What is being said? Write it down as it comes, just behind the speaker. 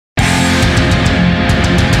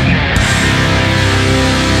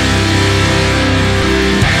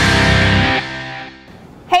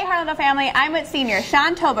Family. I'm with senior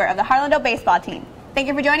Sean Tober of the Harlandale Baseball team. Thank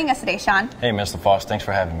you for joining us today, Sean. Hey, Mr. Foss. Thanks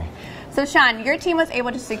for having me. So, Sean, your team was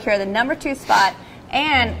able to secure the #2 spot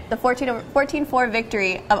and the 14-4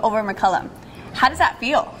 victory over McCullum. How does that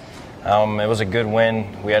feel? It was a good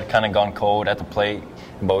win. We had kind of gone cold at the plate,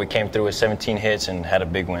 but we came through with 17 hits and had a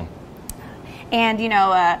big win. And, you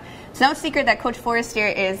know, it's no secret that Coach Forrester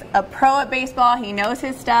is a pro at baseball. He knows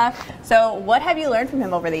his stuff. So what have you learned from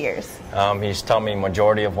him over the years? He's taught me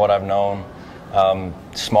majority of what I've known.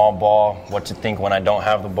 Small ball, what to think when I don't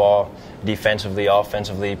have the ball, defensively,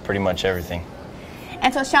 offensively, pretty much everything.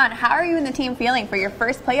 And so, Sean, how are you and the team feeling for your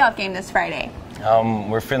first playoff game this Friday?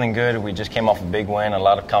 We're feeling good. We just came off a big win, a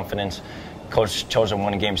lot of confidence. Coach chose to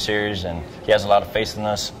win a game series, and he has a lot of faith in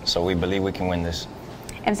us, so we believe we can win this.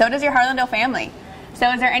 And so does your Harlandale family. So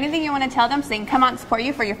is there anything you want to tell them so they can come out and support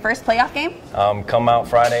you for your first playoff game? Come out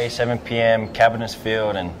Friday, 7 p.m., Cabaniss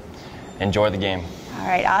Field, and enjoy the game. All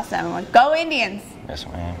right, awesome. Go Indians. Yes,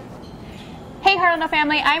 ma'am. Hey, Harlandale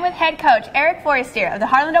family. I'm with head coach Eric Forrester of the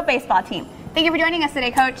Harlandale Baseball team. Thank you for joining us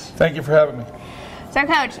today, Coach. Thank you for having me. So,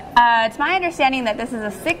 Coach, it's my understanding that this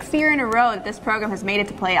is the 6th year in a row that this program has made it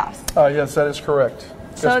to playoffs. Yes, that is correct.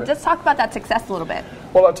 So yes, just talk about that success a little bit.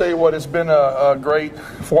 Well, I'll tell you what, it's been a great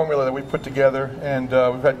formula that we put together, and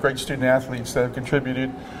we've had great student athletes that have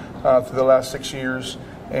contributed through the last 6 years,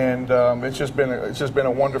 and it's just been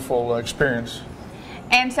a wonderful experience.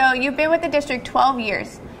 And so you've been with the district 12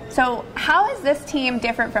 years. So how is this team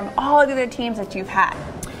different from all the other teams that you've had?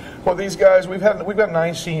 Well, these guys, we've got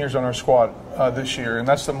 9 seniors on our squad this year, and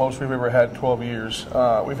that's the most we've ever had in 12 years.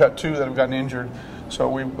 We've had 2 that have gotten injured, so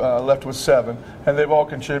we've left with 7, and they've all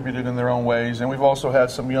contributed in their own ways. And we've also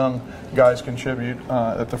had some young guys contribute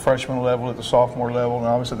at the freshman level, at the sophomore level, and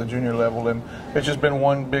obviously at the junior level. And it's just been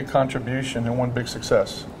one big contribution and one big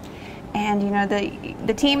success. And, you know,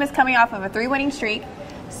 the team is coming off of a 3-winning streak.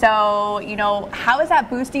 So, you know, how is that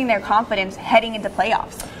boosting their confidence heading into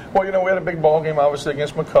playoffs? Well, you know, we had a big ball game, obviously,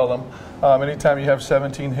 against McCullum. Anytime you have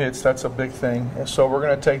 17 hits, that's a big thing. And so we're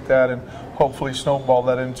going to take that and hopefully snowball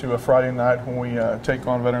that into a Friday night when we take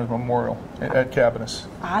on Veterans Memorial at Cabaniss.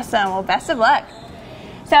 Awesome. Well, best of luck.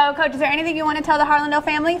 So, Coach, is there anything you want to tell the Harlandale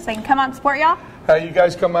family so they can come out and support y'all? Hey, you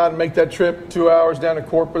guys come out and make that trip 2 hours down to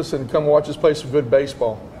Corpus and come watch us play some good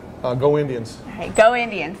baseball. Go Indians. All right, go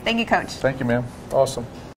Indians. Thank you, Coach. Thank you, ma'am. Awesome.